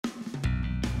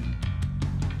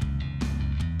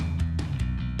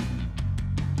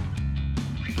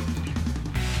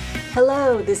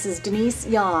Hello, this is Denise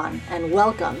Yan, and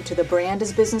welcome to the Brand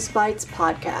is Business Bites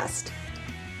podcast.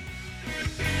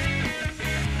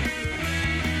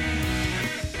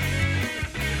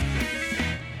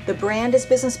 The Brand is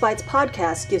Business Bites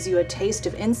podcast gives you a taste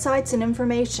of insights and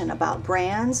information about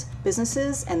brands,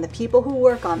 businesses, and the people who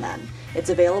work on them. It's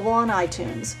available on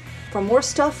iTunes. For more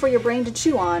stuff for your brain to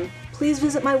chew on, please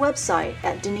visit my website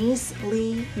at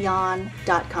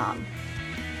deniseleeyan.com.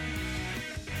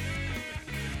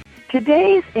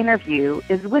 Today's interview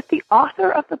is with the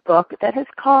author of the book that has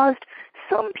caused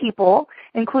some people,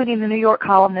 including the New York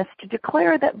columnist, to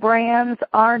declare that brands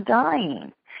are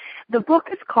dying. The book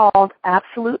is called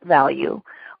Absolute Value: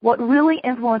 What Really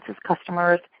Influences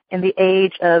Customers in the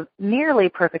Age of Nearly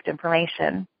Perfect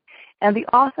Information. And the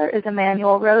author is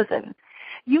Emmanuel Rosen.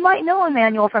 You might know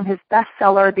Emmanuel from his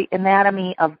bestseller, The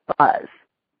Anatomy of Buzz.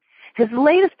 His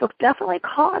latest book definitely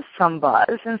caused some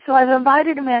buzz, and so I've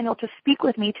invited Emmanuel to speak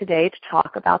with me today to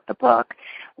talk about the book.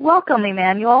 Welcome,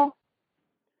 Emmanuel.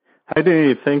 Hi,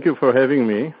 Denise. Thank you for having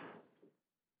me.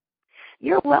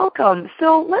 You're welcome.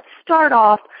 So let's start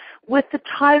off with the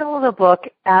title of the book,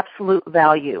 Absolute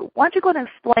Value. Why don't you go ahead and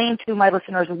explain to my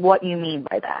listeners what you mean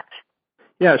by that?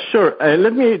 Yeah, sure.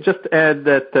 Let me just add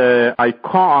that I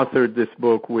co-authored this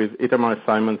book with Itamar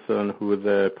Simonson, who is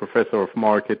a professor of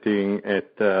marketing at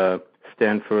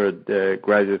Stanford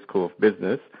Graduate School of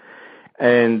Business,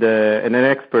 and an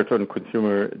expert on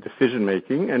consumer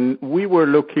decision-making. And we were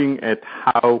looking at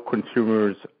how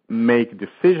consumers make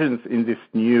decisions in this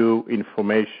new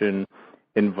information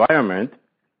environment.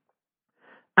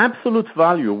 Absolute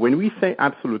value, when we say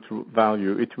absolute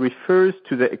value, it refers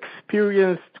to the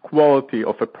experienced quality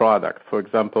of a product. For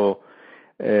example,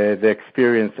 the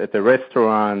experience at a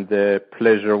restaurant, the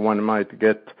pleasure one might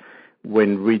get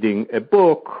when reading a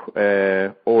book,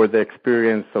 or the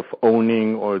experience of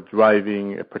owning or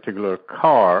driving a particular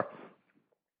car,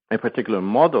 a particular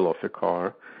model of a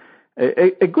car.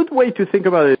 A good way to think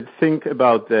about it is think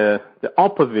about the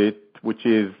opposite, which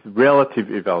is relative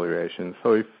evaluation.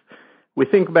 So if we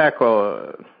think back,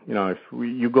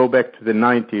 you go back to the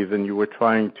 90s and you were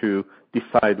trying to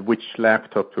decide which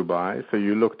laptop to buy. So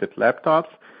you looked at laptops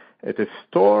at a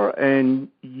store, and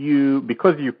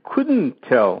because you couldn't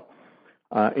tell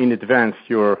in advance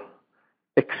your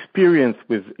experience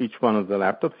with each one of the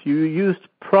laptops, you used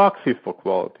proxies for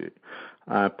quality.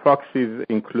 Proxies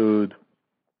include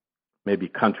maybe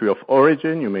country of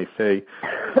origin. You may say,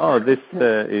 oh, this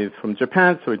is from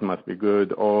Japan, so it must be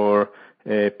good. Or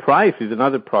price is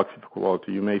another proxy for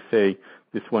quality. You may say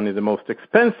this one is the most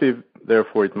expensive,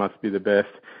 therefore it must be the best.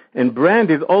 And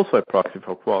brand is also a proxy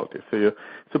for quality. So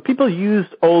people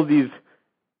used all these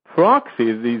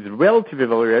proxies, these relative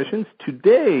evaluations.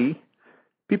 Today,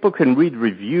 people can read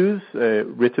reviews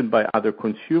written by other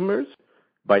consumers,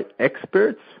 by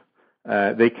experts.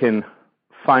 They can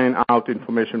find out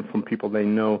information from people they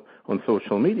know on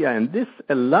social media, and this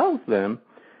allows them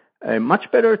much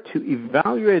better to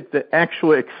evaluate the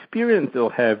actual experience they'll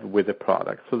have with the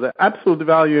product. So the absolute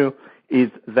value is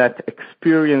that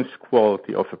experience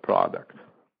quality of a product.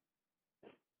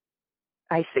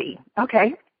 I see.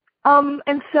 Okay.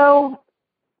 And so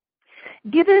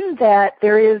given that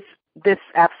there is this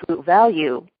absolute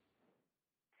value,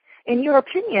 in your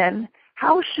opinion,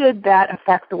 how should that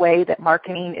affect the way that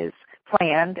marketing is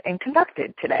planned and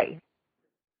conducted today?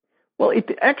 Well,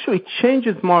 it actually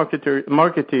changes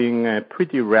marketing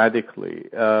pretty radically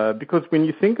because when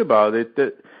you think about it,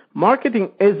 the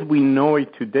marketing as we know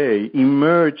it today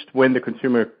emerged when the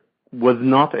consumer was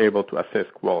not able to assess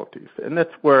qualities. And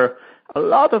that's where a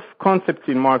lot of concepts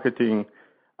in marketing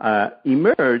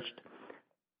emerged.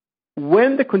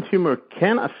 When the consumer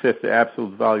can assess the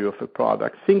absolute value of a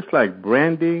product, things like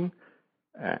branding,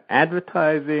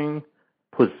 advertising,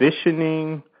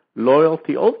 positioning,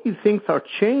 loyalty, all these things are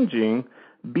changing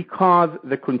because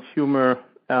the consumer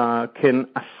can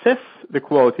assess the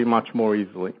quality much more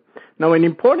easily. Now, an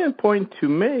important point to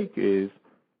make is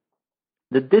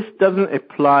that this doesn't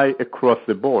apply across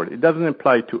the board. It doesn't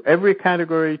apply to every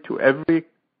category, to every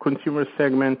consumer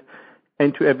segment,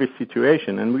 and to every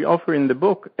situation. And we offer in the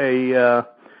book a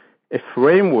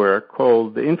framework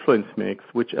called the Influence Mix,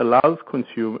 which allows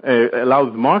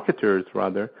marketers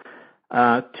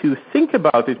to think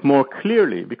about it more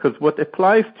clearly, because what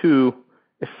applies to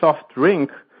a soft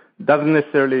drink doesn't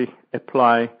necessarily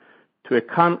apply to a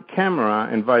camera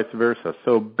and vice versa.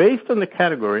 So based on the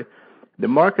category, the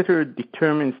marketer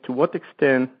determines to what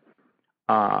extent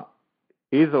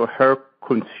his or her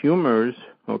consumers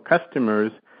or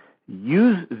customers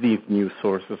use these new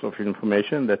sources of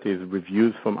information, that is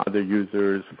reviews from other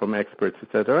users, from experts,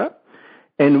 etc.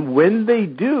 And when they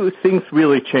do, things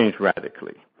really change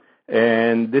radically.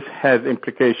 And this has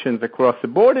implications across the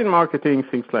board in marketing,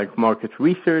 things like market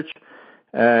research.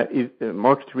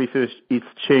 Market research is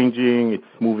changing. It's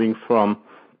moving from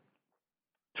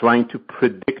trying to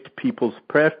predict people's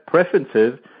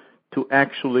preferences to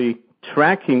actually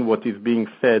tracking what is being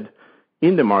said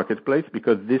in the marketplace,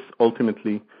 because this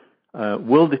ultimately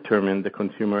will determine the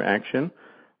consumer action.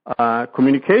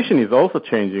 Communication is also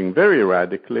changing very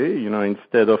radically.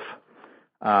 Instead of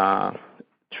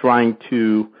trying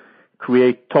to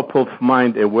create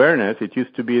top-of-mind awareness, it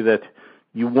used to be that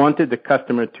you wanted the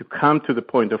customer to come to the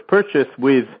point of purchase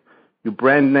with your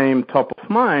brand name top of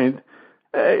mind.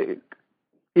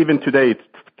 Even today, it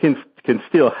can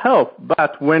still help,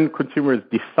 but when consumers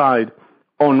decide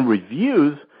on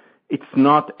reviews, it's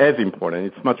not as important.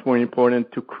 It's much more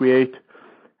important to create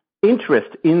interest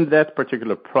in that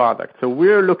particular product. So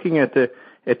we're looking at a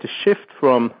shift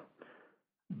from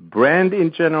brand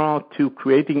in general to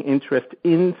creating interest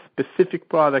in specific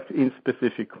products, in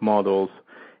specific models,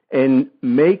 and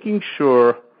making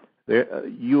sure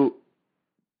that you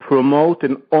promote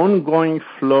an ongoing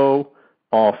flow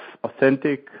of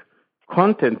authentic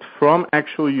content from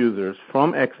actual users,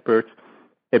 from experts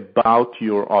about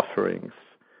your offerings.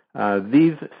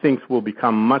 These things will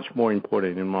become much more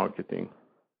important in marketing.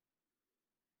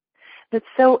 That's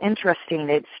so interesting.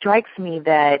 It strikes me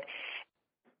that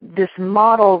this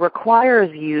model requires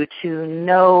you to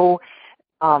know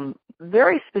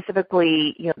very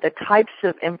specifically, the types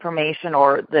of information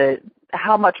or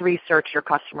how much research your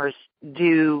customers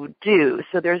do.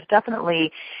 So there's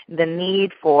definitely the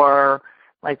need for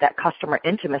that customer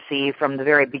intimacy from the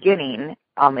very beginning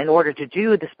in order to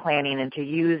do this planning and to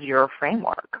use your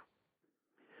framework.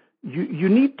 You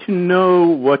need to know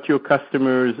what your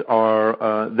customers are,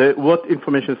 what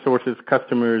information sources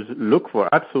customers look for.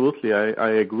 Absolutely, I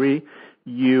agree.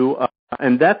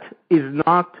 And that is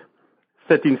not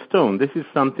set in stone. This is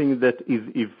something that is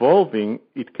evolving.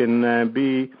 It can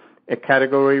be a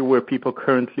category where people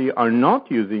currently are not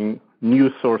using new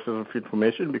sources of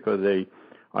information because they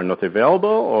are not available,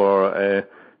 or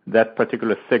that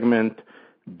particular segment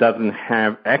doesn't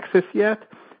have access yet.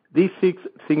 These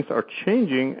things are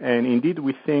changing, and indeed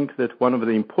we think that one of the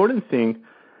important things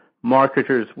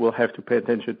marketers will have to pay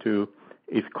attention to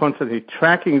is constantly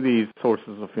tracking these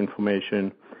sources of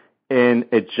information and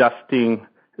adjusting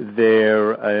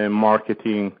their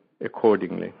marketing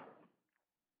accordingly.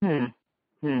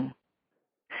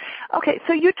 Okay,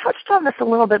 so you touched on this a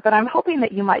little bit, but I'm hoping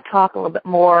that you might talk a little bit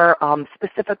more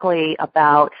specifically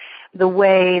about the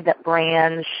way that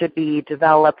brands should be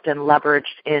developed and leveraged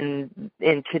in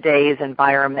today's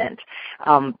environment.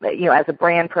 As a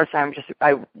brand person,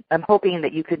 I'm hoping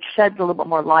that you could shed a little bit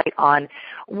more light on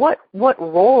what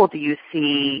role do you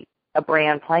see a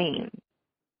brand playing?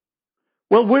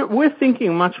 Well, we're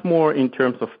thinking much more in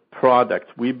terms of products.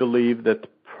 We believe that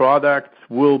products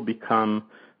will become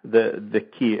the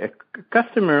key.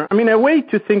 A way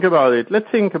to think about it, let's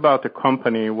think about a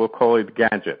company, we'll call it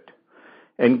Gadget.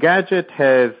 And Gadget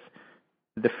has,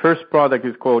 the first product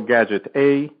is called Gadget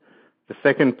A, the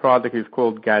second product is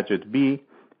called Gadget B,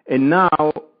 and now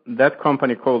that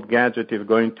company called Gadget is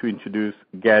going to introduce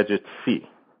Gadget C.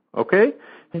 Okay?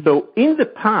 So in the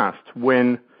past,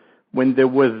 when there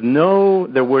were no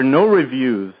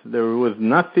reviews, there was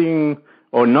nothing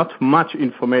or not much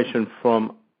information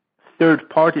from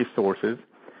third-party sources,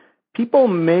 people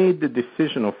made the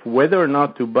decision of whether or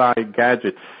not to buy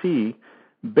Gadget C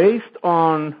based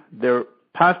on their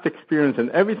past experience and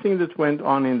everything that went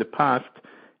on in the past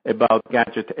about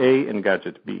Gadget A and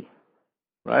Gadget B,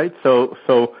 right? So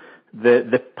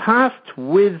the past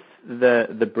with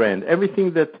the brand,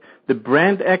 everything that the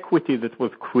brand equity that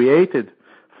was created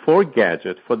for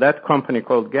Gadget, for that company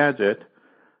called Gadget,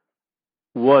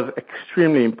 was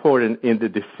extremely important in the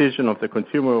decision of the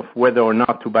consumer of whether or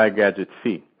not to buy Gadget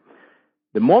C.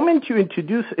 The moment you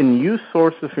introduce a new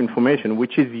source of information,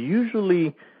 which is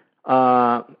usually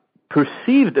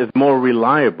perceived as more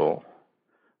reliable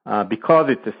because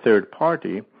it's a third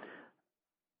party,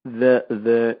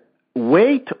 the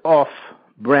weight of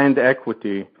brand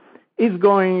equity is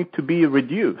going to be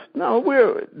reduced. Now,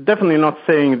 we're definitely not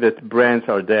saying that brands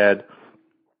are dead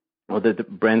or that the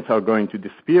brands are going to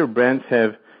disappear. Brands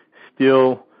have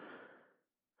still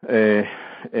a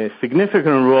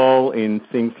significant role in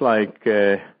things like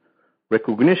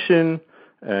recognition.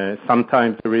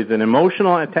 Sometimes there is an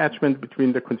emotional attachment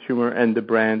between the consumer and the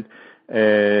brand.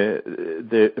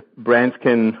 The brands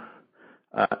can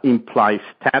imply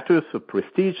status or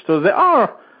prestige. So there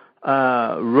are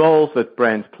roles that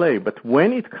brands play. But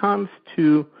when it comes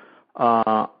to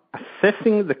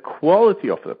assessing the quality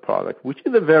of the product, which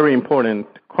is a very important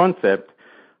concept,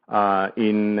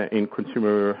 in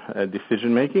consumer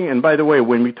decision making. And by the way,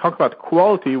 when we talk about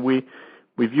quality, we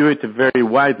view it very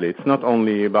widely. It's not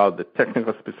only about the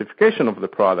technical specification of the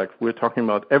product. We're talking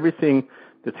about everything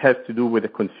that has to do with the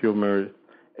consumer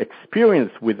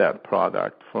experience with that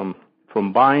product, from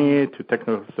buying it to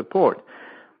technical support.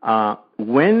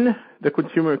 When the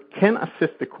consumer can assess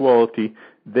the quality,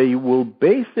 they will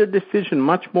base their decision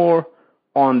much more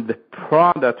on the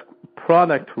product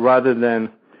rather than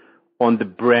on the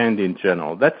brand in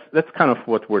general. That's kind of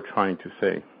what we're trying to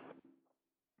say.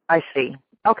 I see.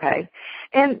 Okay.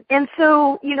 And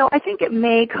so, I think it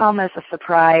may come as a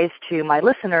surprise to my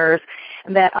listeners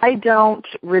that I don't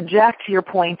reject your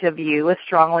point of view as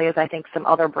strongly as I think some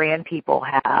other brand people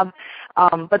have,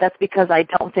 but that's because I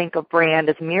don't think a brand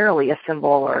is merely a symbol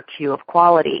or a cue of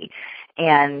quality.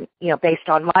 And, based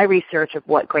on my research of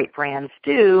what great brands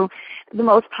do, the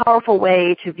most powerful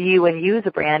way to view and use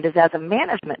a brand is as a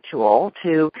management tool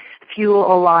to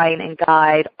fuel, align, and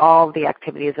guide all the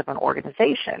activities of an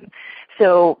organization.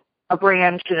 So a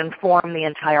brand should inform the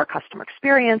entire customer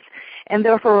experience and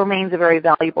therefore remains a very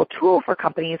valuable tool for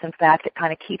companies. In fact, it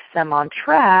kind of keeps them on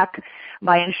track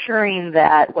by ensuring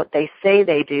that what they say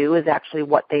they do is actually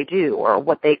what they do, or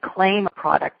what they claim a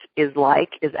product is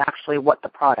like is actually what the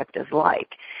product is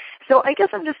like. So I guess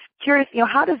I'm just curious,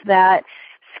 how does that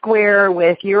square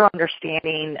with your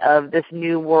understanding of this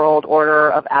new world order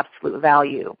of absolute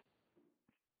value?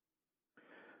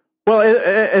 Well,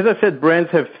 as I said,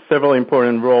 brands have several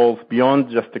important roles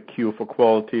beyond just the cue for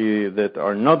quality that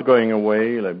are not going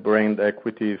away. Like brand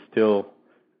equity is still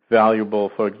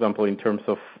valuable, for example, in terms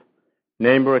of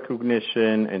name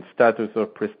recognition and status or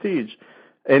prestige.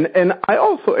 And I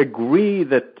also agree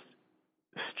that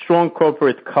strong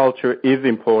corporate culture is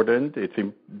important. It's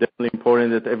definitely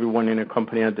important that everyone in a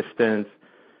company understands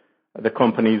the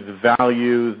company's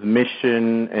values,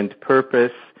 mission, and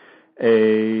purpose.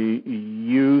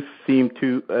 You seem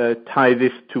to tie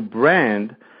this to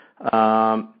brand.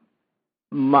 Our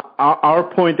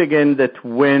point again that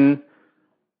when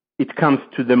it comes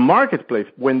to the marketplace,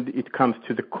 when it comes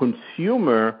to the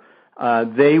consumer,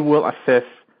 they will assess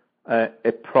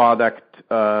a product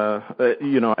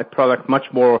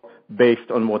much more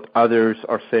based on what others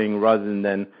are saying rather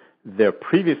than their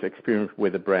previous experience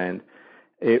with the brand.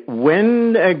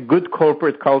 When a good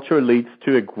corporate culture leads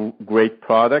to a great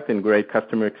product and great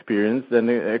customer experience, then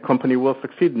a company will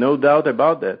succeed, no doubt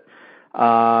about that.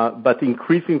 But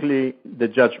increasingly, the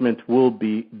judgment will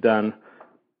be done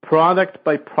product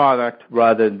by product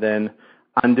rather than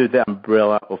under the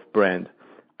umbrella of brand.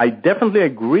 I definitely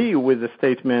agree with the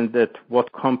statement that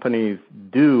what companies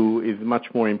do is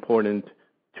much more important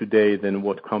today than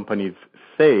what companies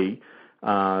say.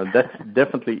 That's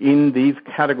definitely in these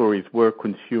categories where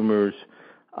consumers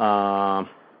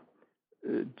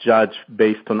judge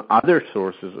based on other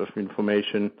sources of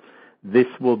information. This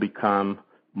will become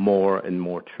more and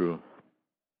more true.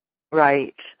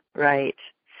 Right. Great.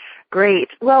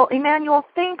 Well, Emmanuel,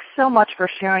 thanks so much for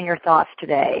sharing your thoughts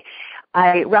today.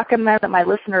 I recommend that my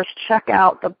listeners check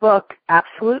out the book,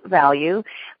 Absolute Value.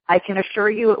 I can assure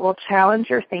you it will challenge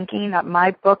your thinking.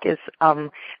 My book is,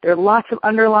 there are lots of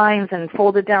underlines and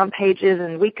folded down pages,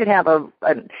 and we could have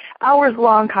an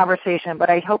hours-long conversation, but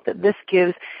I hope that this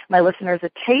gives my listeners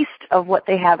a taste of what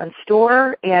they have in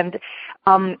store. And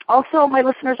also, my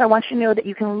listeners, I want you to know that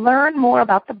you can learn more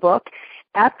about the book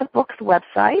at the book's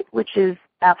website, which is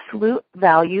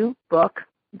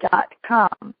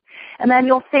absolutevaluebook.com.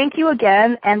 Emmanuel, thank you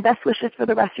again, and best wishes for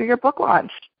the rest of your book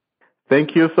launch.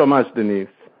 Thank you so much, Denise.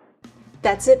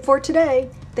 That's it for today.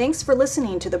 Thanks for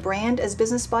listening to the Brand as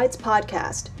Business Bites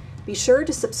podcast. Be sure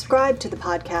to subscribe to the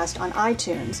podcast on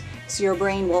iTunes so your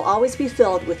brain will always be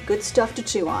filled with good stuff to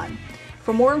chew on.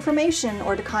 For more information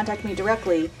or to contact me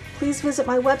directly, please visit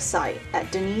my website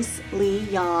at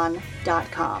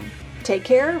deniseleeyan.com. Take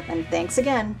care, and thanks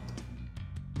again.